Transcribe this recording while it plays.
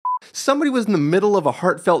somebody was in the middle of a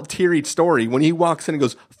heartfelt, teary story when he walks in and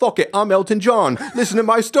goes, "Fuck it, I'm Elton John. Listen to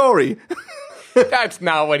my story." That's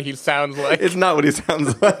not what he sounds like. It's not what he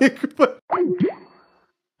sounds like. But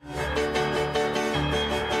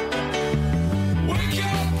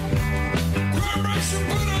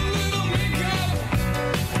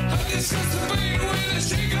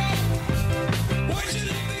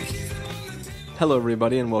hello,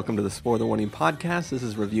 everybody, and welcome to the Spoiler the Warning podcast. This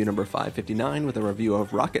is review number 559 with a review of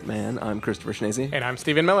Rocketman. I'm Christopher Schnese. And I'm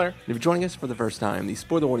Stephen Miller. And if you're joining us for the first time, the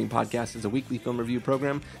Spoiler the Warning podcast is a weekly film review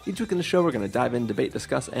program. Each week in the show, we're going to dive in, debate,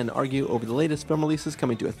 discuss, and argue over the latest film releases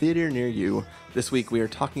coming to a theater near you. This week, we are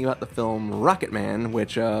talking about the film Rocketman,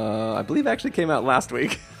 which I believe actually came out last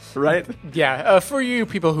week. Right? Yeah, for you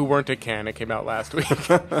people who weren't at Cannes, it came out last week.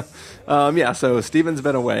 So Steven's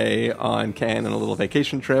been away on Cannes on a little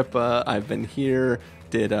vacation trip. I've been here,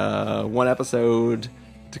 did one episode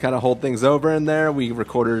to kind of hold things over in there. We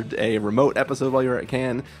recorded a remote episode while you were at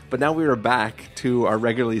Cannes, but now we are back to our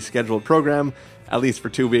regularly scheduled program, at least for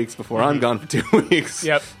 2 weeks before I'm gone for 2 weeks.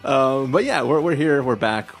 Yep. But yeah, we're here, we're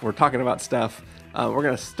back, we're talking about stuff. We're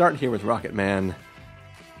going to start here with Rocketman.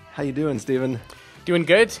 How you doing, Steven? Doing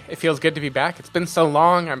good. It feels good to be back. It's been so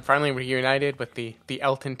long. I'm finally reunited with the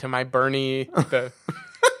Elton to my Bernie, the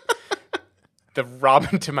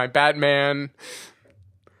Robin to my Batman.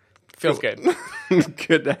 Feels good.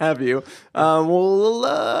 Good to have you.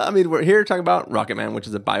 We're here talking about Rocketman, which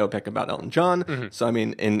is a biopic about Elton John. Mm-hmm. So, I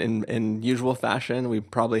mean, in usual fashion, we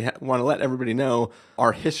probably want to let everybody know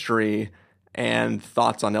our history and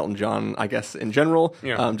thoughts on Elton John, I guess, in general,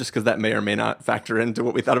 just because that may or may not factor into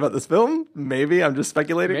what we thought about this film. Maybe, I'm just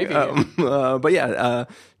speculating. Maybe.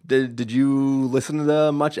 Did you listen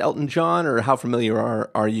to much Elton John, or how familiar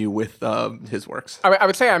are you with his works? I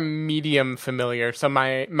would say I'm medium familiar. So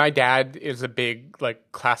my dad is a big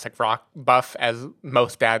classic rock buff, as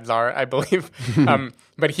most dads are, I believe.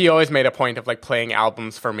 But he always made a point of playing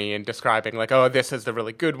albums for me and describing this is the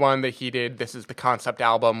really good one that he did. This is the concept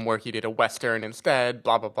album where he did a Western instead,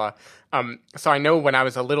 blah, blah, blah. So I know when I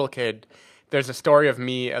was a little kid, there's a story of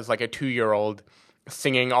me as a 2-year-old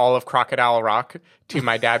singing all of Crocodile Rock to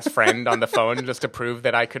my dad's friend on the phone just to prove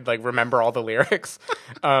that I could remember all the lyrics.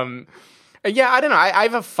 I don't know. I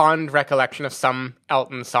have a fond recollection of some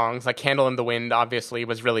Elton songs. Candle in the Wind obviously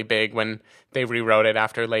was really big when they rewrote it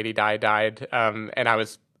after Lady Di died. And I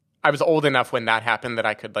was old enough when that happened that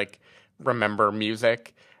I could remember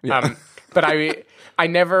music. Yeah. But I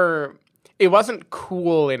never... It wasn't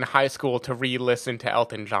cool in high school to re-listen to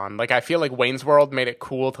Elton John. I feel like Wayne's World made it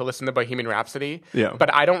cool to listen to Bohemian Rhapsody. Yeah.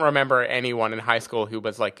 But I don't remember anyone in high school who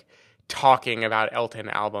was talking about Elton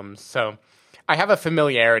albums. So I have a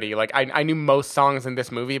familiarity. I knew most songs in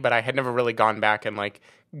this movie, but I had never really gone back and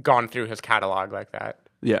gone through his catalog like that.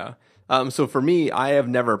 Yeah. So for me, I have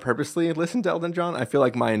never purposely listened to Elton John. I feel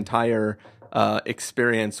like my entire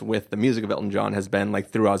experience with the music of Elton John has been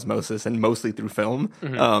through osmosis and mostly through film.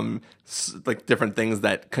 Mm-hmm. Different things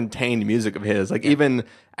that contained music of his. Even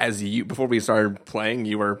as before we started playing,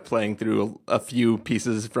 you were playing through a few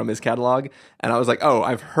pieces from his catalog, and I was like, oh,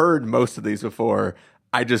 I've heard most of these before.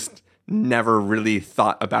 I just never really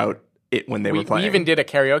thought about it when they were playing. We even did a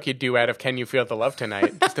karaoke duet of Can You Feel the Love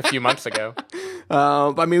Tonight just a few months ago.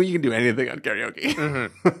 You can do anything on karaoke.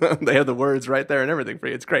 Mm-hmm. They have the words right there and everything for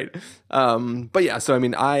you. It's great. I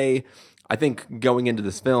think going into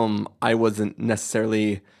this film, I wasn't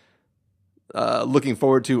necessarily looking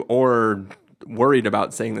forward to or worried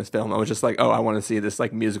about seeing this film. I was just I want to see this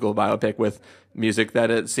musical biopic with music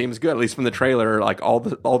that it seems good, at least from the trailer. All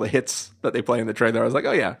the hits that they play in the trailer, I was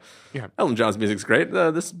yeah, Elton John's music's great.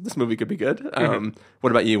 This movie could be good. Mm-hmm.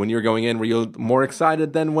 What about you? When you were going in, were you more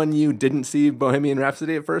excited than when you didn't see Bohemian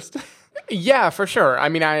Rhapsody at first? Yeah, for sure. I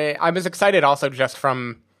mean, I was excited also just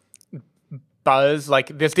from buzz.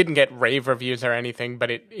 This didn't get rave reviews or anything,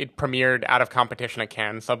 but it premiered out of competition at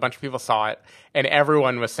Cannes, so a bunch of people saw it, and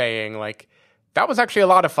everyone was saying that was actually a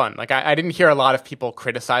lot of fun. I didn't hear a lot of people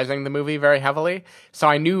criticizing the movie very heavily, so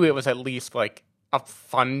I knew it was at least a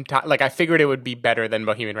fun time. I figured it would be better than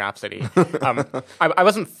Bohemian Rhapsody. I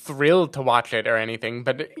wasn't thrilled to watch it or anything,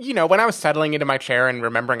 but when I was settling into my chair and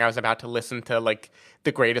remembering I was about to listen to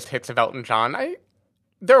the greatest hits of Elton John,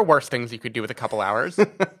 there are worse things you could do with a couple hours.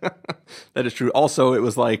 That is true. Also, it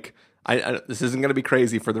was this isn't going to be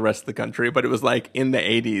crazy for the rest of the country, but it was in the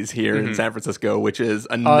 80s here in San Francisco, which is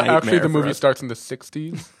a nightmare. Actually, the movie starts in the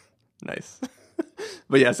 60s. Nice.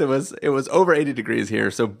 But yes, it was over 80 degrees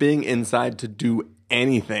here, so being inside to do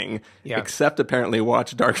anything except apparently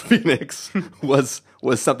watch Dark Phoenix was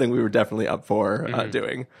something we were definitely up for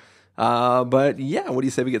doing. But yeah, what do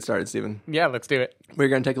you say we get started, Steven? Yeah, let's do it. We're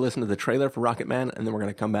going to take a listen to the trailer for Rocketman, and then we're going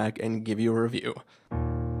to come back and give you a review.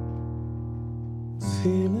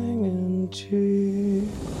 Feeling empty.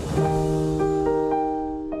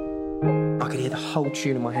 I could hear the whole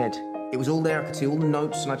tune in my head. It was all there, I could see all the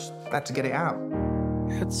notes, and I just had to get it out.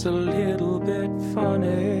 It's a little bit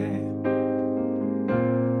funny,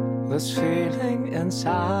 this feeling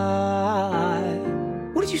inside.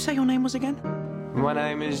 What did you say your name was again? My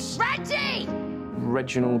name is... Reggie!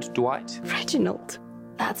 Reginald Dwight. Reginald.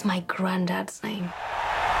 That's my granddad's name.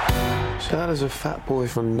 So how does a fat boy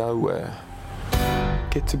from nowhere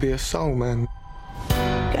get to be a soul man?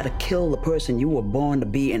 You gotta kill the person you were born to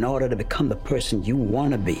be in order to become the person you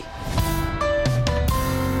wanna be.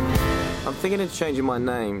 I'm thinking of changing my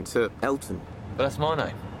name to Elton. But that's my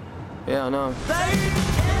name. Yeah, I know.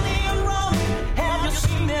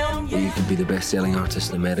 You could be the best-selling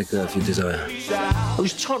artist in America if you desire. I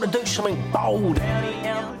was trying to do something bold.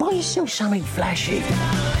 Why are you still something flashy?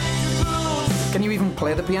 Can you even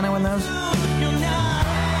play the piano in those?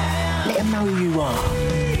 Let them know who you are.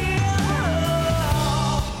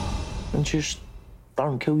 And just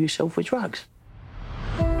don't kill yourself with drugs.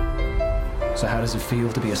 So how does it feel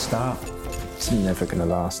to be a star? It's never gonna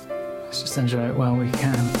last. Let's just enjoy it while we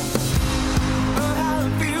can.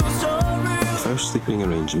 Those sleeping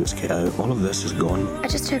arrangements get out, all of this is gone. I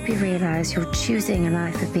just hope you realise you're choosing a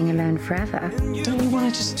life of being alone forever. Don't you want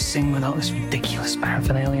to just sing without this ridiculous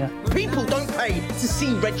paraphernalia? People don't pay to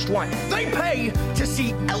see Reg Dwight. They pay to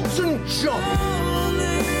see Elton John.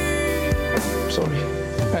 Sorry.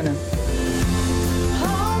 I know.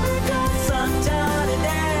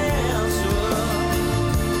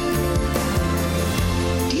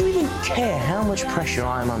 Do you even care how much pressure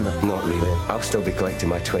I'm under? Not really. I'll still be collecting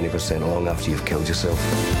my 20% long after you've killed yourself.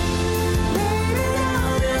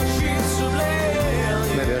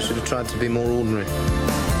 Maybe I should have tried to be more ordinary.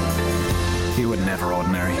 You were never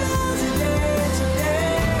ordinary.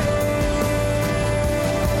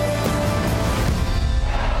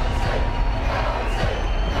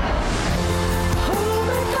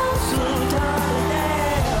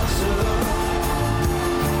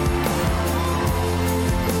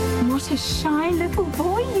 What a shy little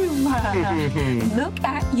boy you were. Look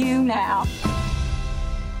at you now.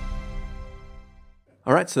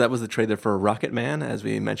 All right, so that was the trailer for Rocketman. As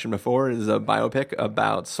we mentioned before, it is a biopic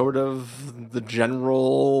about sort of the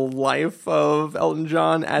general life of Elton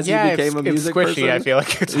John as he became a music it's squishy. person. I feel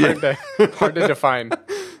like it's hard to define.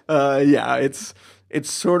 Yeah, it's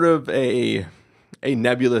sort of a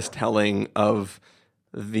nebulous telling of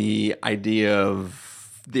the idea of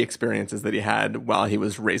the experiences that he had while he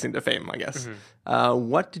was raising to fame, I guess.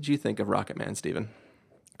 What did you think of Rocketman, Stephen?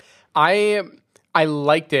 I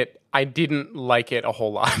liked it. I didn't like it a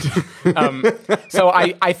whole lot. So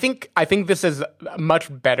I think this is much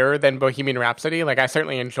better than Bohemian Rhapsody. Like, I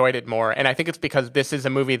certainly enjoyed it more. And I think it's because this is a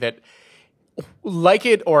movie that, like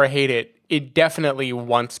it or hate it, it definitely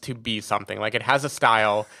wants to be something. Like, it has a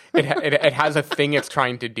style, it has a thing it's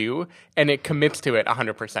trying to do, and it commits to it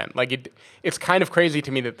 100%. Like, it's kind of crazy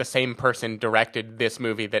to me that the same person directed this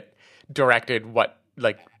movie that directed what,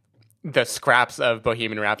 like, the scraps of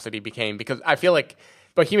Bohemian Rhapsody became. Because I feel like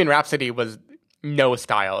Bohemian Rhapsody was no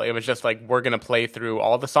style. It was just like, we're going to play through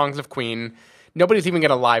all the songs of Queen. Nobody's even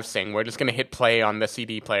going to live sing. We're just going to hit play on the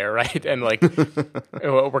CD player, right? And like,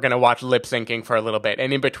 we're going to watch lip syncing for a little bit.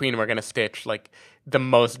 And in between, we're going to stitch like the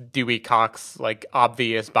most Dewey Cox, like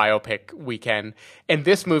obvious biopic we can. And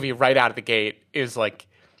this movie right out of the gate is like,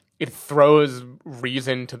 it throws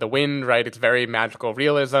reason to the wind, right? It's very magical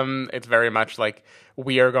realism. It's very much like,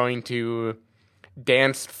 we are going to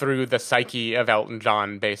dance through the psyche of Elton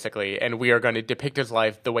John, basically, and we are going to depict his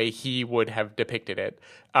life the way he would have depicted it.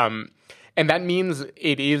 And that means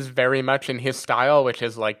it is very much in his style, which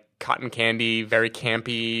is like cotton candy, very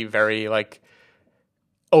campy, very like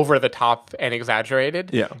over the top and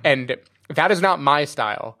exaggerated. Yeah. And that is not my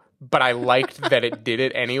style, but I liked that it did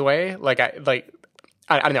it anyway.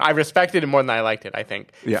 I don't know. I respected it more than I liked it, I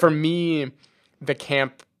think. Yeah. For me, the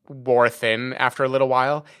camp wore thin after a little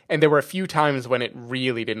while, and there were a few times when it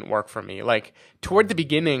really didn't work for me. Like, toward the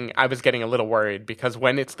beginning, I was getting a little worried, because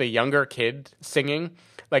when it's the younger kid singing,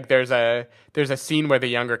 like there's a scene where the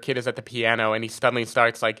younger kid is at the piano and he suddenly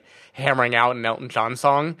starts like hammering out an Elton John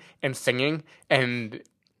song and singing, and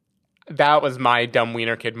that was my dumb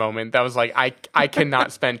wiener kid moment. That was like, I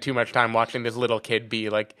cannot spend too much time watching this little kid be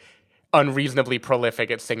like unreasonably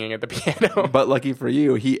prolific at singing at the piano. But lucky for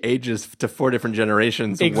you, he ages to 4 different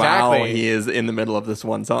generations while he is in the middle of this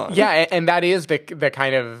one song. Yeah, and that is the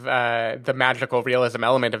kind of the magical realism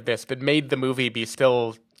element of this that made the movie be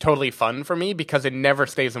still totally fun for me, because it never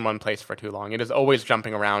stays in one place for too long. It is always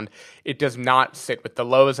jumping around. It does not sit with the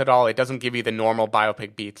lows at all. It doesn't give you the normal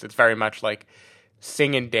biopic beats. It's very much like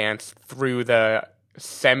sing and dance through the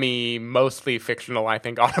mostly fictional, I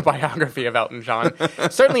think, autobiography of Elton John.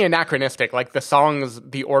 Certainly anachronistic. Like the songs,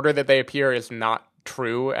 the order that they appear is not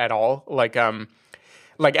true at all. Like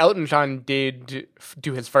Elton John did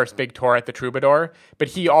do his first big tour at the Troubadour, but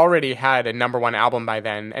he already had a #1 album by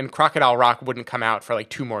then, and Crocodile Rock wouldn't come out for like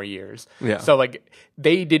 2 more years. Yeah. So like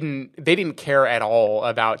they didn't care at all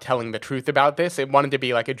about telling the truth about this. It wanted to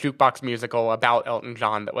be like a jukebox musical about Elton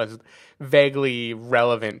John that was vaguely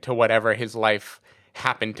relevant to whatever his life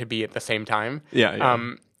happened to be at the same time. Yeah.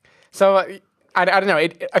 So I don't know.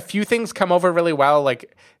 A few things come over really well,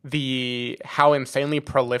 like how insanely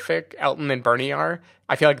prolific Elton and Bernie are.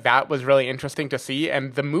 I feel like that was really interesting to see,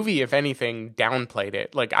 and the movie, if anything, downplayed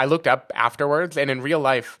it. Like I looked up afterwards, and in real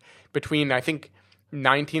life, between I think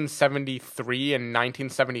 1973 and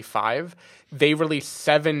 1975, they released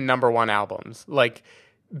 7 #1 albums. Like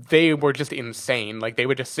they were just insane. Like they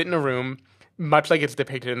would just sit in a room, much like it's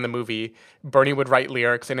depicted in the movie. Bernie would write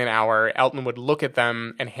lyrics in an hour. Elton would look at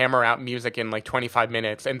them and hammer out music in like 25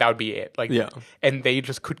 minutes, and that would be it. And they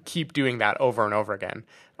just could keep doing that over and over again.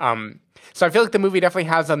 So I feel like the movie definitely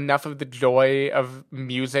has enough of the joy of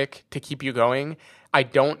music to keep you going. I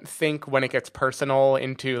don't think when it gets personal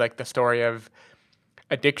into like the story of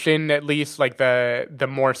addiction, at least like the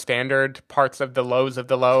more standard parts of the lows of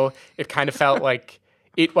the low, it kind of felt like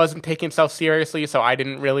it wasn't taking itself seriously, so I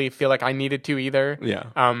didn't really feel like I needed to either. Yeah.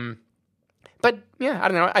 But yeah, I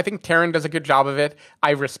don't know. I think Taron does a good job of it.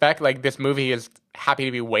 I respect, like, this movie is happy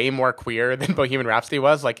to be way more queer than Bohemian Rhapsody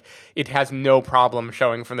was. Like, it has no problem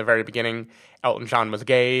showing from the very beginning Elton John was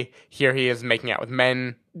gay. Here he is making out with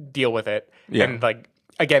men. Deal with it. Yeah. And, like,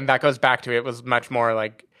 again, that goes back to it was much more,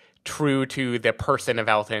 like, true to the person of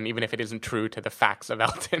Elton, even if it isn't true to the facts of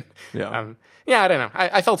Elton. Yeah. I don't know.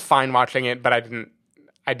 I felt fine watching it, but I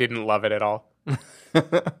didn't love it at all.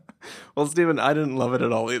 Well, Stephen, I didn't love it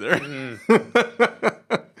at all either.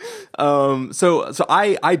 So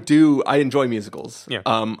I enjoy musicals. Yeah.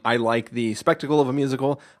 I like the spectacle of a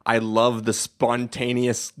musical. I love the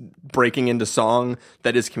spontaneous breaking into song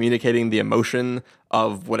that is communicating the emotion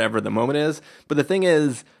of whatever the moment is. But the thing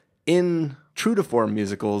is, in true to form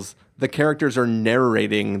musicals, the characters are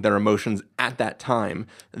narrating their emotions at that time.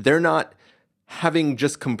 They're not having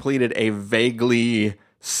just completed a vaguely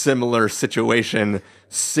similar situation,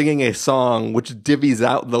 singing a song which divvies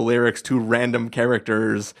out the lyrics to random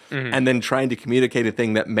characters and then trying to communicate a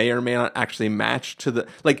thing that may or may not actually match to the,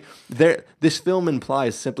 like, this film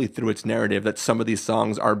implies simply through its narrative that some of these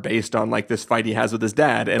songs are based on like this fight he has with his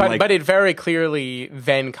dad, and but it very clearly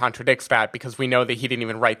then contradicts that, because we know that he didn't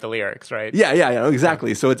even write the lyrics, right? Yeah,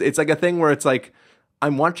 exactly. So it's like a thing where it's like,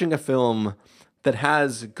 I'm watching a film that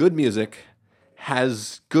has good music,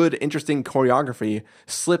 has good, interesting choreography,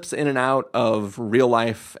 slips in and out of real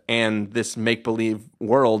life and this make-believe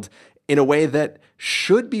world in a way that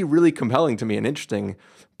should be really compelling to me and interesting.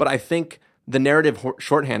 But I think the narrative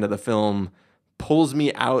shorthand of the film pulls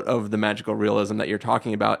me out of the magical realism that you're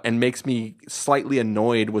talking about and makes me slightly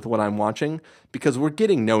annoyed with what I'm watching, because we're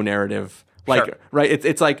getting no narrative. Like, sure. Right?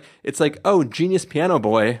 It's like, oh, genius piano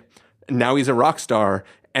boy, now he's a rock star.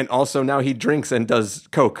 And also now he drinks and does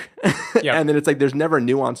coke. Yep. And then it's like there's never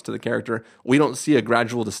nuance to the character. We don't see a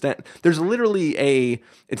gradual descent. There's literally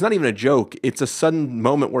it's not even a joke. It's a sudden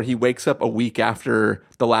moment where he wakes up a week after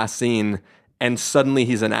the last scene and suddenly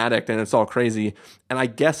he's an addict and it's all crazy. And I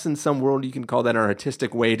guess in some world you can call that an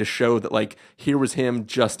artistic way to show that, like, here was him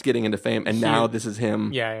just getting into fame and now this is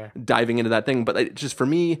him diving into that thing. But just for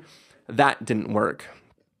me, that didn't work.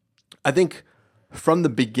 I think from the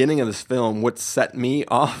beginning of this film, what set me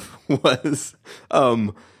off was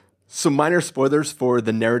some minor spoilers for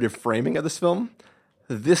the narrative framing of this film.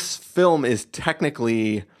 This film is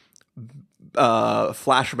technically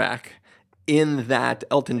flashback in that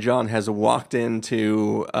Elton John has walked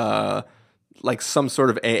into like some sort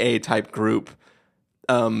of AA type group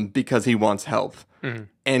because he wants help. Mm-hmm.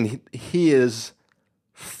 And he is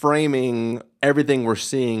framing everything we're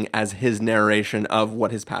seeing as his narration of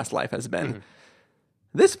what his past life has been. Mm-hmm.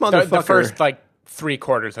 This motherfucker... The first, like,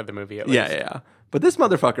 3/4 of the movie, at least. Yeah. But this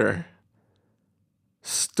motherfucker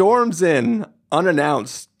storms in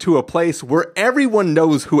unannounced to a place where everyone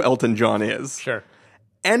knows who Elton John is. Sure.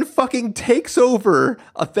 And fucking takes over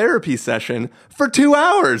a therapy session for 2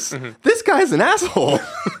 hours. Mm-hmm. This guy's an asshole.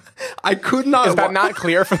 I could not. Is that not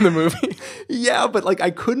clear from the movie? Yeah, but like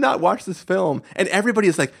I could not watch this film, and everybody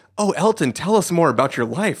is like, "Oh, Elton, tell us more about your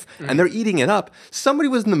life," and they're eating it up. Somebody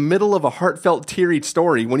was in the middle of a heartfelt, teary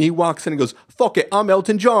story when he walks in and goes, "Fuck it, I'm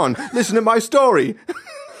Elton John. Listen to my story."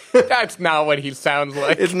 That's not what he sounds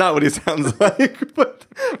like. It's not what he sounds like, but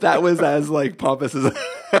that was as like pompous as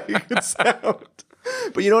he could sound.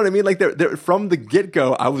 But you know what I mean? Like, from the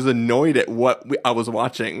get-go, I was annoyed at what I was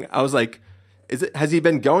watching. I was like, has he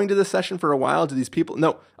been going to this session for a while? Do these people?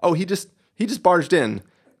 No. Oh, he just barged in,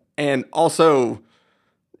 and also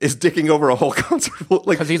is dicking over a whole concert.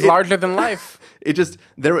 Like, because he's larger than life. It just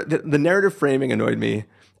the narrative framing annoyed me,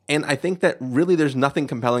 and I think that really there's nothing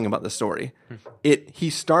compelling about the story.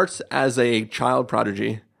 He starts as a child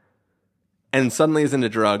prodigy, and suddenly is into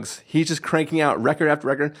drugs. He's just cranking out record after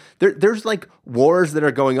record. There's like wars that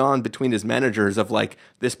are going on between his managers of like,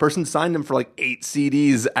 this person signed him for like 8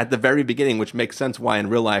 CDs at the very beginning, which makes sense why in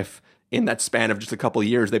real life, in that span of just a couple of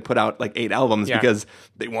years, they put out like 8 albums because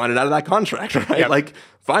they wanted out of that contract, right? Yep. Like,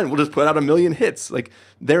 fine, we'll just put out 1 million hits. Like,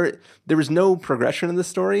 there is no progression in the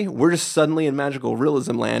story. We're just suddenly in magical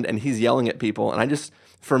realism land, and he's yelling at people. And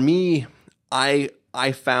for me, I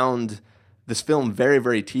found this film very,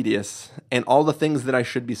 very tedious, and all the things that I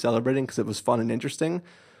should be celebrating because it was fun and interesting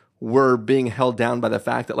were being held down by the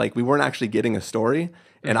fact that like we weren't actually getting a story,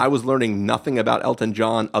 and I was learning nothing about Elton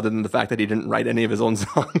John other than the fact that he didn't write any of his own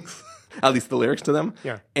songs, at least the lyrics to them.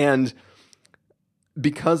 Yeah. And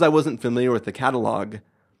because I wasn't familiar with the catalog,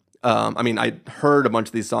 I mean, I heard a bunch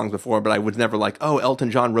of these songs before, but I was never like, oh,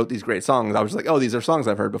 Elton John wrote these great songs. I was like, oh, these are songs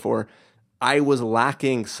I've heard before. I was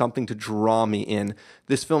lacking something to draw me in.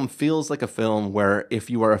 This film feels like a film where if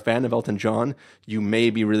you are a fan of Elton John, you may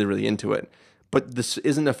be really, really into it. But this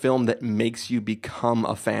isn't a film that makes you become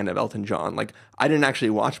a fan of Elton John. Like, I didn't actually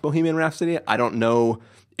watch Bohemian Rhapsody. I don't know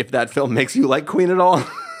if that film makes you like Queen at all.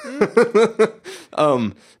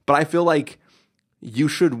 But I feel like you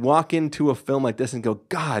should walk into a film like this and go,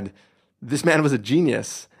 God, this man was a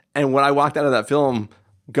genius. And when I walked out of that film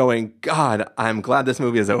going, God, I'm glad this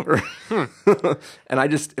movie is over. And I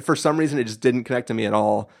just, for some reason, it just didn't connect to me at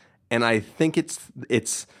all. And I think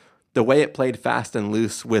it's the way it played fast and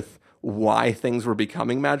loose with why things were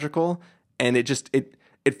becoming magical. And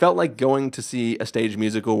it felt like going to see a stage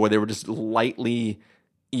musical where they were just lightly,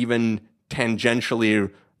 even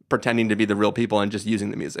tangentially pretending to be the real people and just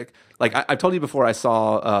using the music. Like I've told you before, I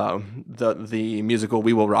saw the musical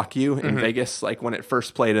We Will Rock You in Vegas, like when it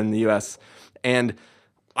first played in the US. And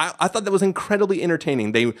I thought that was incredibly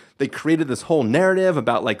entertaining. They created this whole narrative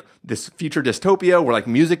about like this future dystopia where like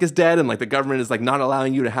music is dead and like the government is like not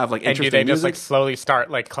allowing you to have like interesting music. And do they just like slowly start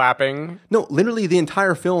like clapping? No, literally the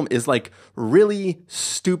entire film is like really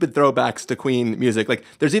stupid throwbacks to Queen music. Like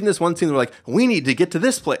there's even this one scene where like, we need to get to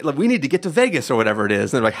this place, like we need to get to Vegas or whatever it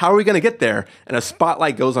is. And they're like, how are we going to get there? And a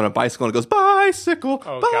spotlight goes on a bicycle and it goes, bicycle,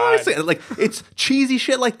 bicycle. And, like it's cheesy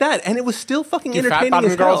shit like that. And it was still fucking entertaining. Fat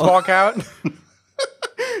bottom girls walk out?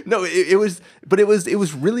 No, it was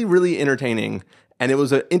really, really entertaining, and it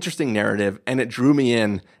was an interesting narrative, and it drew me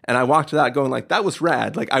in, and I walked out going like, that was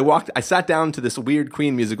rad. Like I sat down to this weird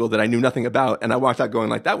Queen musical that I knew nothing about, and I walked out going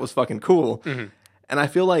like, that was fucking cool. Mm-hmm. And I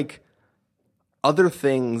feel like other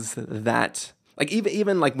things that, like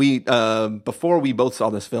even like we, before we both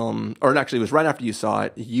saw this film, or actually it was right after you saw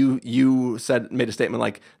it, you made a statement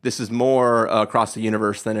like, this is more Across the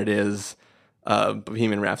Universe than it is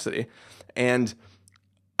Bohemian Rhapsody. And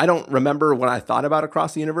I don't remember what I thought about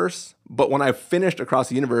Across the Universe, but when I finished Across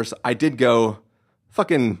the Universe, I did go,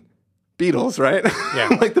 fucking Beatles, right?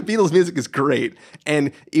 Yeah. Like the Beatles music is great.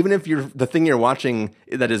 And even if the thing you're watching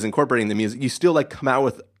that is incorporating the music, you still like come out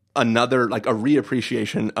with another, like a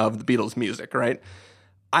reappreciation of the Beatles music, right?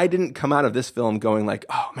 I didn't come out of this film going like,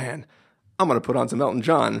 oh man, I'm going to put on some Elton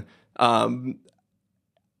John.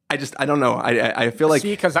 I don't know. I feel like...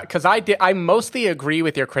 See, because I mostly agree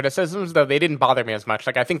with your criticisms, though they didn't bother me as much.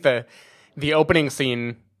 Like, I think the opening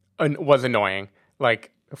scene was annoying.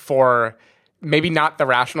 Like, for maybe not the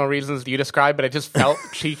rational reasons you described, but it just felt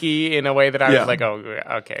cheeky in a way that I was like, oh,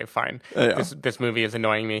 okay, fine. This movie is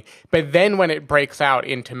annoying me. But then when it breaks out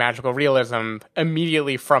into magical realism,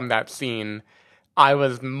 immediately from that scene, I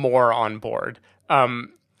was more on board.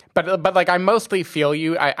 But like I mostly feel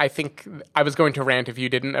you. I think I was going to rant if you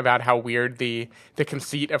didn't about how weird the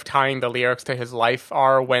conceit of tying the lyrics to his life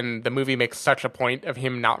are when the movie makes such a point of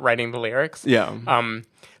him not writing the lyrics. Yeah.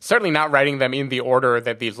 Certainly not writing them in the order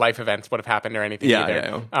that these life events would have happened or anything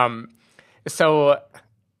either. Yeah. So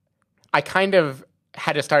I kind of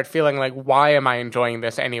had to start feeling like, why am I enjoying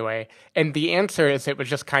this anyway? And the answer is it was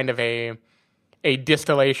just kind of a a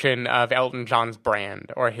distillation of Elton John's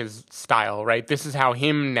brand or his style, right? This is how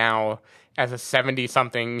him now, as a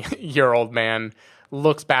 70-something-year-old man,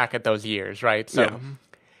 looks back at those years, right? So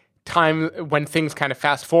time, when things kind of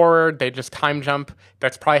fast forward, they just time jump.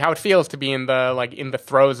 That's probably how it feels to be in the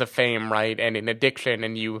throes of fame, right? And in addiction,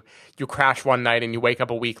 and you crash one night and you wake up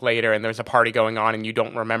a week later and there's a party going on and you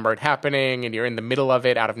don't remember it happening and you're in the middle of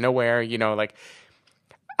it out of nowhere,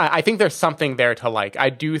 I think there's something there to like. I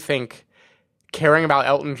do think caring about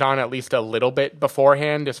Elton John at least a little bit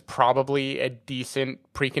beforehand is probably a decent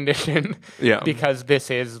precondition. Yeah. Because this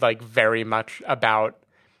is like very much about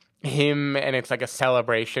him, and it's like a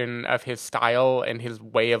celebration of his style and his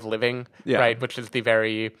way of living, right? Which is the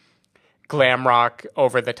very glam rock,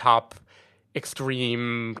 over the top,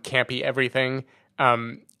 extreme, campy everything.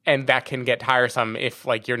 And that can get tiresome if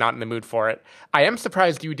like you're not in the mood for it. I am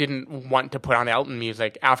surprised you didn't want to put on Elton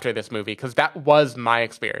music after this movie, because that was my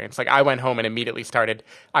experience. Like, I went home and immediately started,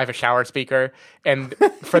 I have a shower speaker, and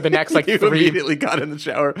for the next like you immediately got in the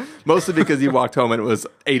shower, mostly because you walked home and it was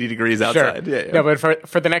 80 degrees outside. Sure. Yeah. No, but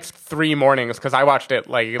for the next 3 mornings, because I watched it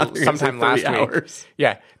like sometime last week.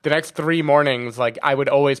 Yeah, the next 3 mornings, like I would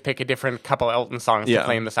always pick a different couple Elton songs to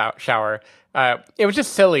play in the shower. It was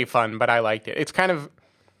just silly fun, but I liked it.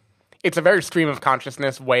 It's a very stream of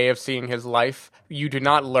consciousness way of seeing his life. You do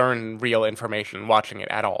not learn real information watching it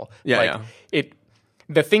at all.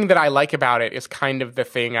 The thing that I like about it is kind of the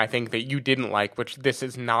thing I think that you didn't like, which this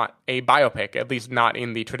is not a biopic, at least not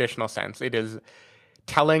in the traditional sense. It is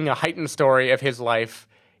telling a heightened story of his life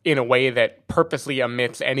in a way that purposely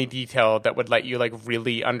omits any detail that would let you like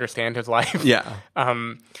really understand his life. Yeah.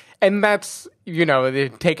 And that's,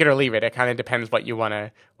 take it or leave it. It kind of depends what you want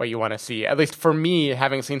to see. At least for me,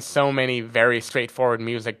 having seen so many very straightforward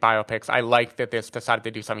music biopics, I like that this decided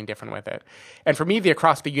to do something different with it. And for me, the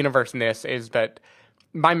Across the Universe-ness is that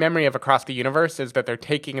my memory of Across the Universe is that they're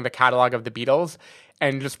taking the catalog of the Beatles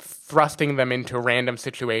and just thrusting them into random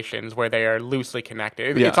situations where they are loosely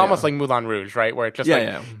connected. It's almost like Moulin Rouge, right? Where it just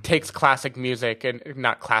takes classic music, and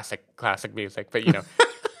not classic music, but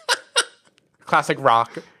classic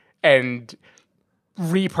rock, and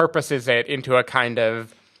repurposes it into a kind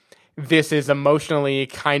of, this is emotionally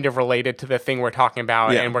kind of related to the thing we're talking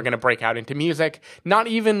about, and we're going to break out into music. Not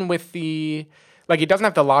even with the... Like, it doesn't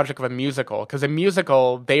have the logic of a musical, because a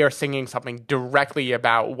musical, they are singing something directly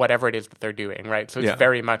about whatever it is that they're doing, right? So it's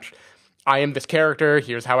very much, I am this character,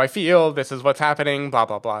 here's how I feel, this is what's happening, blah,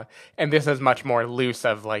 blah, blah. And this is much more loose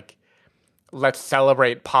of, like, let's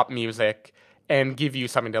celebrate pop music and give you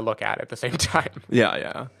something to look at the same time.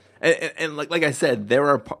 Yeah. And like I said, there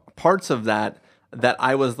are parts of that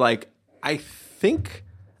I was like, I think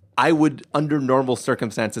I would, under normal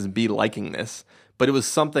circumstances, be liking this. But it was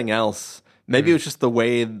something else. Maybe it was just the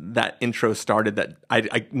way that intro started that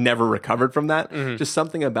I never recovered from that. Just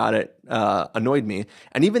something about it annoyed me.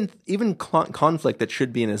 And even conflict that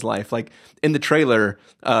should be in his life. Like, in the trailer,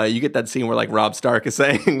 you get that scene where, like, Rob Stark is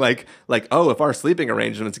saying, like, oh, if our sleeping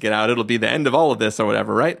arrangements get out, it'll be the end of all of this or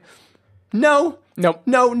whatever, right? No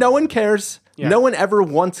one cares. Yeah. No one ever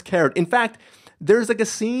once cared. In fact, there's, like, a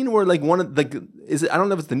scene where, like, one of the... I don't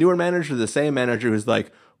know if it's the newer manager or the same manager who's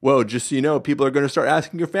like, whoa, just so you know, people are going to start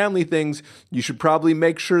asking your family things. You should probably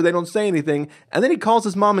make sure they don't say anything. And then he calls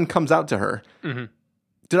his mom and comes out to her. Mm-hmm.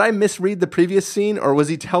 Did I misread the previous scene, or was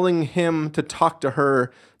he telling him to talk to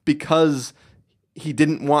her because he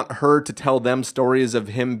didn't want her to tell them stories of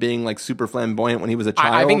him being like super flamboyant when he was a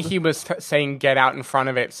child? I think he was saying get out in front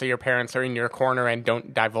of it so your parents are in your corner and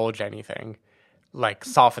don't divulge anything. Like,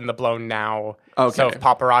 soften the blow now. Okay. So if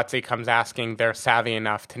paparazzi comes asking, they're savvy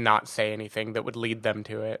enough to not say anything that would lead them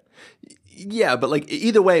to it. Yeah, but like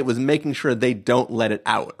either way, it was making sure they don't let it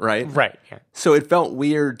out, right? Right. Yeah. So it felt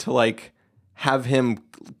weird to like have him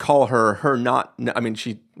call her not. I mean,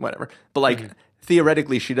 she whatever, but like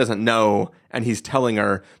theoretically, she doesn't know, and he's telling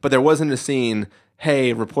her. But there wasn't a scene.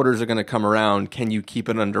 Hey, reporters are going to come around. Can you keep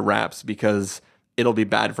it under wraps because it'll be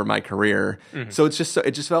bad for my career. So it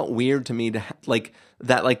just felt weird to me to like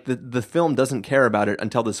that, like the film doesn't care about it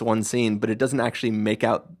until this one scene, but it doesn't actually make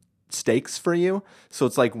out stakes for you. So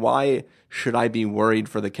it's like, why should I be worried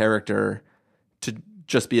for the character to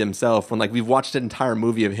just be himself when like we've watched an entire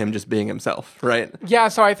movie of him just being himself, right? Yeah.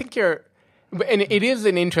 So I think and it is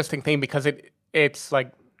an interesting thing because it's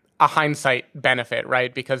like a hindsight benefit,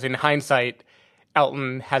 right? Because in hindsight,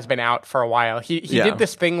 Elton has been out for a while. He did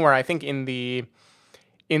this thing where I think in the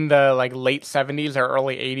like late 70s or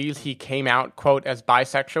early 80s, he came out, quote, as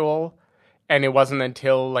bisexual. And it wasn't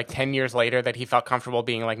until like 10 years later that he felt comfortable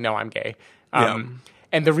being like, no, I'm gay. And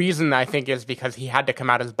the reason I think is because he had to come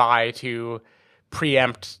out as bi to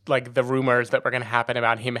preempt like the rumors that were going to happen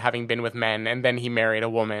about him having been with men, and then he married a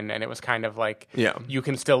woman, and it was kind of like, you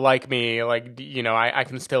can still like me, like, you know, I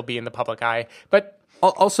can still be in the public eye. But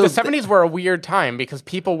also the 70s were a weird time because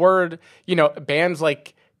people were, you know, bands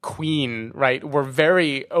like Queen, right, were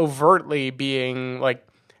very overtly being like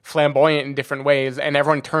flamboyant in different ways, and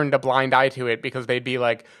everyone turned a blind eye to it because they'd be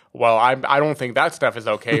like, well, I don't think that stuff is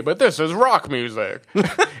okay, but this is rock music.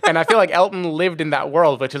 And I feel like Elton lived in that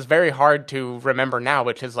world, which is very hard to remember now,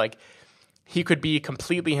 which is like he could be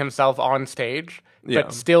completely himself on stage,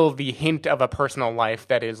 but still the hint of a personal life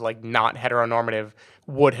that is like not heteronormative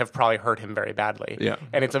would have probably hurt him very badly.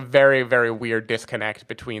 And it's a very, very weird disconnect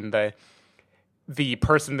between the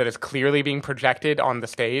person that is clearly being projected on the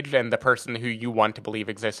stage and the person who you want to believe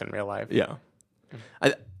exists in real life. Yeah.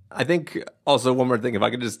 I think also one more thing, if I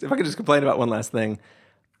could just complain about one last thing.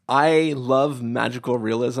 I love magical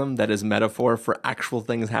realism that is metaphor for actual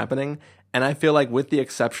things happening. And I feel like with the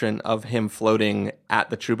exception of him floating at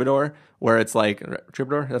the Troubadour, where it's like,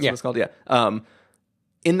 Troubadour? That's what it's called? Yeah.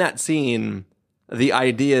 In that scene, the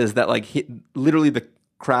idea is that like literally the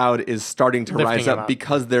crowd is starting to rise up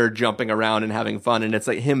because they're jumping around and having fun. And it's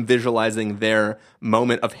like him visualizing their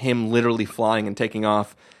moment of him literally flying and taking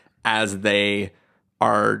off as they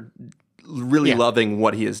are really loving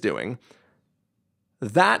what he is doing.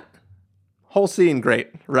 That whole scene, great,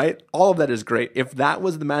 right? All of that is great. If that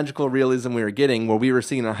was the magical realism we were getting, where we were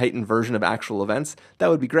seeing a heightened version of actual events, that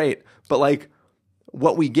would be great. But like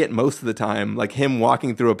what we get most of the time, like him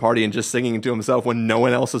walking through a party and just singing to himself when no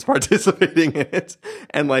one else is participating in it.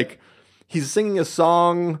 And like he's singing a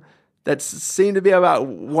song that seemed to be about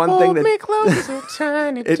one thing that... me closer,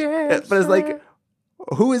 tiny but it's like,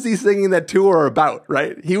 who is he singing that to or about,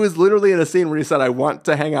 right? He was literally in a scene where he said, I want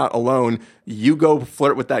to hang out alone. You go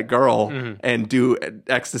flirt with that girl and do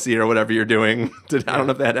ecstasy or whatever you're doing. I don't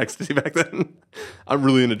know if they had ecstasy back then. I'm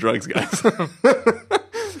really into drugs, guys.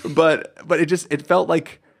 but it felt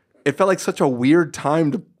like such a weird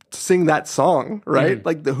time to sing that song, right?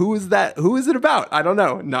 Like who is that? Who is it about? I don't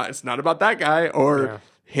know. No, it's not about that guy or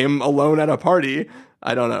him alone at a party.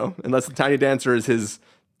 I don't know. Unless the Tiny Dancer is his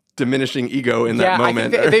diminishing ego in that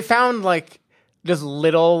moment. I think they found like just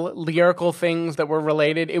little lyrical things that were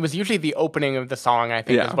related. It was usually the opening of the song, I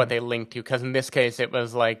think, is what they linked to. Because in this case, it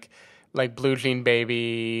was like blue jean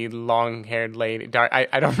baby, long haired lady.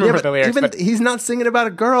 I don't remember the lyrics. But he's not singing about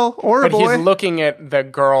a girl or a boy. But he's looking at the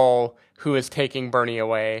girl who is taking Bernie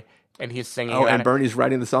away, and he's singing. Oh, and Bernie's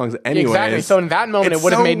writing the songs anyway. Exactly. So in that moment, it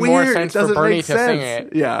would have made more sense for Bernie to sing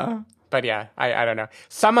it. Yeah. But yeah, I don't know.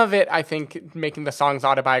 Some of it, I think, making the songs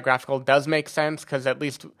autobiographical does make sense because at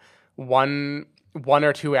least one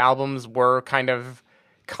or two albums were kind of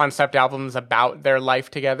concept albums about their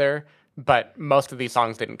life together. But most of these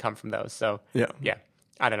songs didn't come from those. So yeah,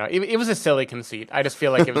 I don't know. It was a silly conceit. I just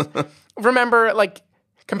feel like it was. Remember, like,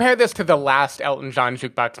 compare this to the last Elton John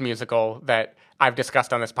jukebox musical that I've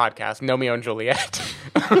discussed on this podcast, Romeo and Juliet.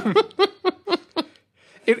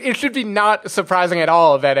 It should be not surprising at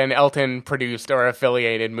all that an Elton produced or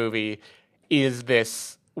affiliated movie is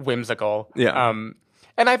this whimsical. Yeah.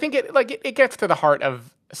 And I think it gets to the heart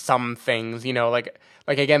of some things, you know, like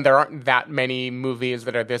again, there aren't that many movies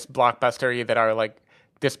that are this blockbustery that are like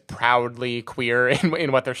this proudly queer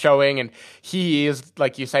in what they're showing. And he is,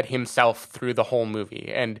 like you said, himself through the whole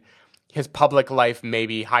movie. And his public life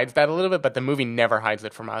maybe hides that a little bit, but the movie never hides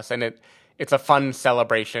it from us. And it's a fun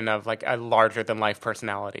celebration of like a larger than life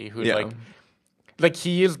personality who's like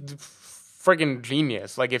he is friggin'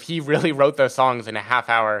 genius. Like if he really wrote those songs in a half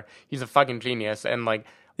hour, he's a fucking genius. And like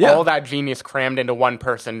all that genius crammed into one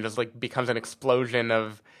person just like becomes an explosion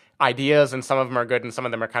of ideas, and some of them are good and some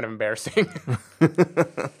of them are kind of embarrassing.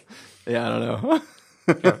 Yeah, I don't know.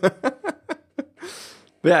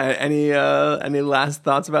 But yeah, any last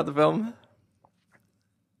thoughts about the film?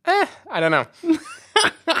 I don't know.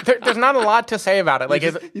 There's not a lot to say about it. Like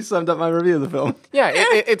you summed up my review of the film. Yeah,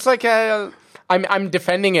 it's like I'm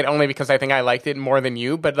defending it only because I think I liked it more than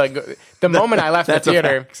you. But like the moment I left the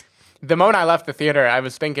theater, I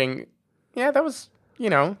was thinking, yeah, that was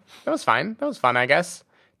fine. That was fun, I guess.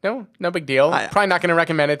 No big deal. Probably not going to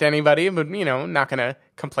recommend it to anybody, but not going to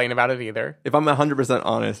complain about it either. If I'm 100%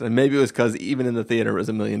 honest, and maybe it was because even in the theater it was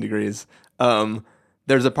a million degrees.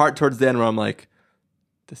 There's a part towards the end where I'm like,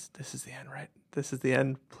 this is the end, right? This is the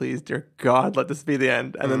end. Please, dear God, let this be the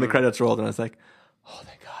end. And then the credits rolled, and I was like, oh,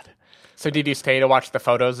 thank God. So did you stay to watch the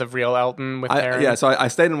photos of real Elton with Aaron? Yeah, so I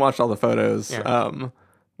stayed and watched all the photos,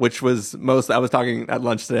 which was I was talking at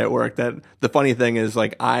lunch today at work that the funny thing is,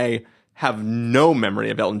 like, I have no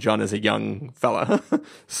memory of Elton John as a young fella.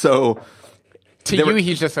 So... To you,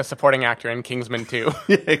 he's just a supporting actor in Kingsman 2.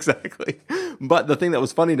 Yeah, exactly. But the thing that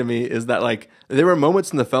was funny to me is that like there were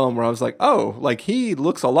moments in the film where I was like, oh, like he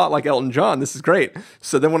looks a lot like Elton John. This is great.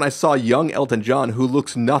 So then when I saw young Elton John, who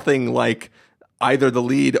looks nothing like either the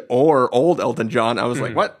lead or old Elton John, I was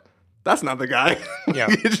like, what? That's not the guy. Yeah.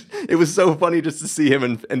 It was so funny just to see him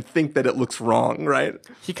and think that it looks wrong, right?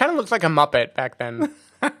 He kind of looks like a Muppet back then.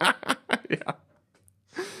 Yeah.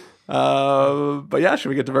 But yeah, should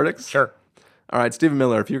we get to verdicts? Sure. All right, Stephen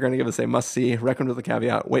Miller, if you're going to give us a must-see, recommend with a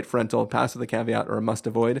caveat, wait for rental, pass with a caveat, or a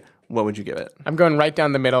must-avoid, what would you give it? I'm going right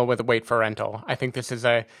down the middle with wait for rental. I think this is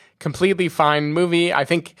a completely fine movie. I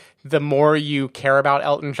think the more you care about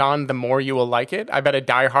Elton John, the more you will like it. I bet a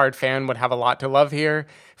diehard fan would have a lot to love here.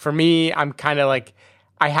 For me, I'm kind of like,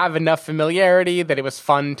 I have enough familiarity that it was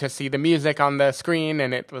fun to see the music on the screen,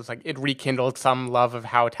 and it was like, it rekindled some love of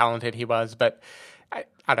how talented he was, but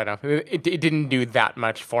I don't know. It didn't do that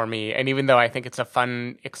much for me. And even though I think it's a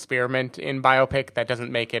fun experiment in biopic, that doesn't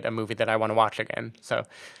make it a movie that I want to watch again. So,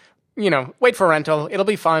 wait for rental. It'll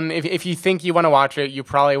be fun. If you think you want to watch it, you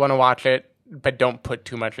probably want to watch it, but don't put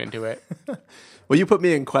too much into it. Well, you put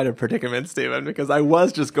me in quite a predicament, Stephen, because I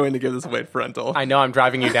was just going to give this wait for rental. I know I'm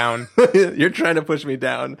driving you down. You're trying to push me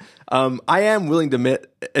down. I am willing to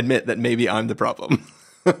admit that maybe I'm the problem.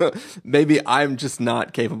 Maybe I'm just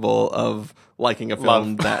not capable of liking a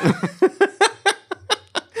film that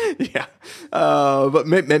yeah but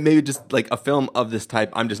maybe just like a film of this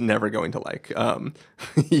type I'm just never going to like.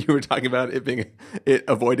 You were talking about it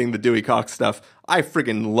avoiding the Dewey Cox stuff. I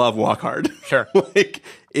friggin' love Walk Hard. Sure. Like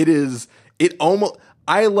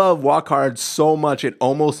I love Walk Hard so much it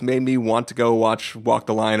almost made me want to go watch Walk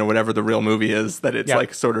the Line or whatever the real movie is that it's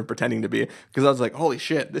like sort of pretending to be, because I was like, holy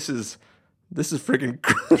shit, this is freaking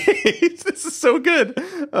great. This is so good.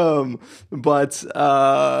 But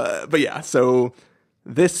yeah, so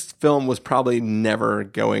this film was probably never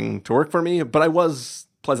going to work for me, but I was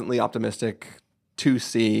pleasantly optimistic to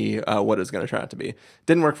see what it's going to turn out to be.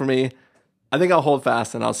 Didn't work for me. I think I'll hold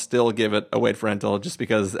fast and I'll still give it a wait for rental, just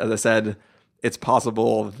because, as I said, it's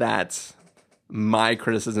possible that my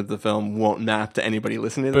criticism of the film won't map to anybody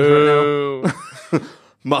listening to this right now.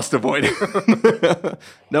 Must avoid.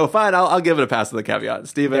 No, fine. I'll give it a pass with a caveat.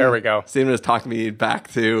 Steven. There we go. Steven has talked me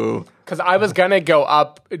back to... Because I was going to go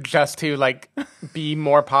up just to like be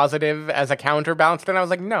more positive as a counterbalance. Then I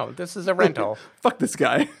was like, no, this is a rental. Fuck this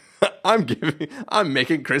guy. I'm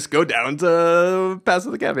making Chris go down to pass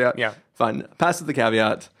with a caveat. Yeah. Fine. Pass with the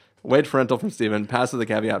caveat. Wait for rental from Steven. Pass with the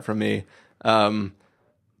caveat from me.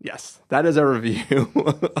 Yes. That is a review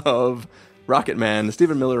of Rocketman.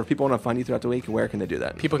 Stephen Miller, if people want to find you throughout the week, where can they do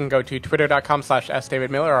that? People can go to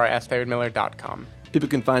twitter.com/sdavidmiller or sdavidmiller.com. People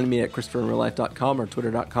can find me at ChristopherInRealLife.com or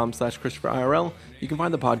Twitter.com/ChristopherIRL. You can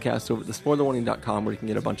find the podcast over at thespoilerwarning.com, where you can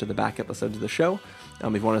get a bunch of the back episodes of the show.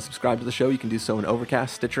 If you want to subscribe to the show, you can do so in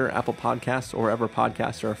Overcast, Stitcher, Apple Podcasts, or wherever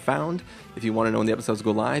podcasts are found. If you want to know when the episodes go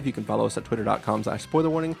live, you can follow us at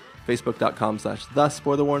Twitter.com/spoilerwarning,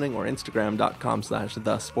 Facebook.com/thespoilerwarning, or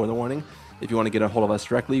Instagram.com/thespoilerwarning. If you want to get a hold of us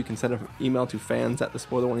directly, you can send an email to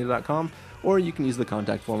fans@thespoilerwarning.com, or you can use the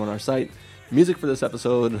contact form on our site. Music for this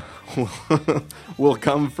episode will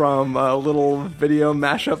come from a little video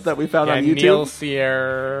mashup that we found on YouTube. Neil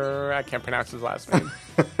Sierra, I can't pronounce his last name.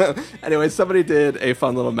 Anyway, somebody did a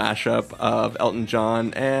fun little mashup of Elton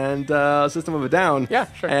John and System of a Down. Yeah,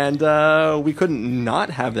 sure. And we couldn't not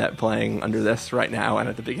have that playing under this right now and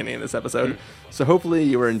at the beginning of this episode. So hopefully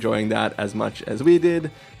you were enjoying that as much as we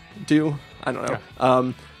did. I don't know.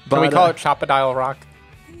 Yeah. But, can we call it Chopadile Rock?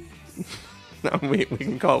 No, we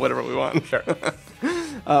can call it whatever we want. Sure.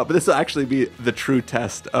 But this will actually be the true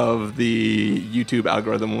test of the YouTube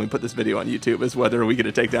algorithm when we put this video on YouTube, is whether we get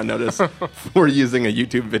a takedown notice for using a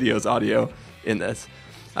YouTube video's audio in this.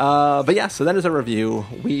 But yeah, so that is a review.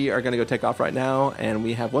 We are going to go take off right now, and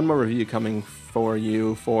we have one more review coming for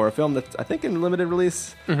you for a film that's, I think, in limited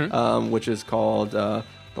release, which is called The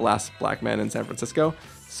Last Black Man in San Francisco.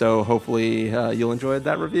 So hopefully you'll enjoy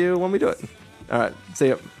that review when we do it. All right, see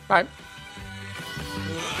you. Bye.